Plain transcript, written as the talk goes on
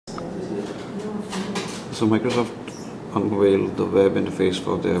So Microsoft unveiled the web interface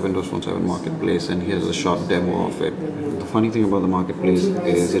for their Windows Phone 7 marketplace, and here's a short demo of it. The funny thing about the marketplace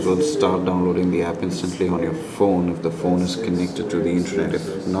is it will start downloading the app instantly on your phone if the phone is connected to the internet.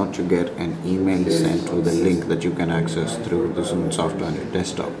 If not, you get an email sent with a link that you can access through the Zoom software on your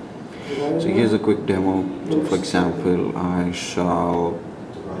desktop. So here's a quick demo. So for example, I shall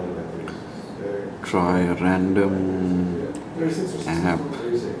try a random app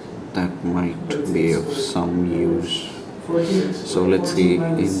that might be of some use. So let's see,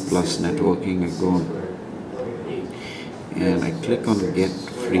 in Plus Networking, I go and I click on Get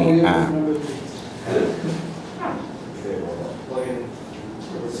Free App.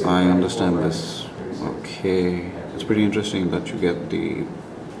 I understand this. Okay, it's pretty interesting that you get the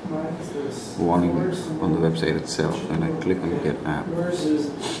warning on the website itself, and I click on Get App. What's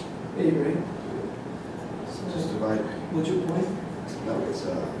your point? No, it's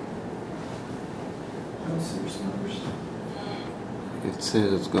It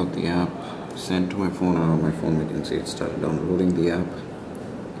says it's got the app sent to my phone, and on my phone we can see it started downloading the app.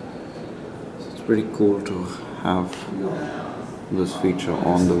 So it's pretty cool to have this feature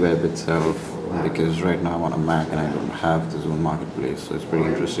on the web itself, because right now I'm on a Mac and I don't have the Zoom Marketplace, so it's pretty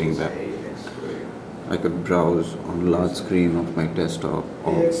interesting that I could browse on a large screen of my desktop,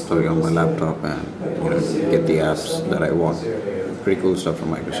 or sorry, on my laptop, and get the apps that I want. Pretty cool stuff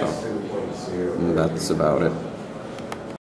from Microsoft. And that's about it.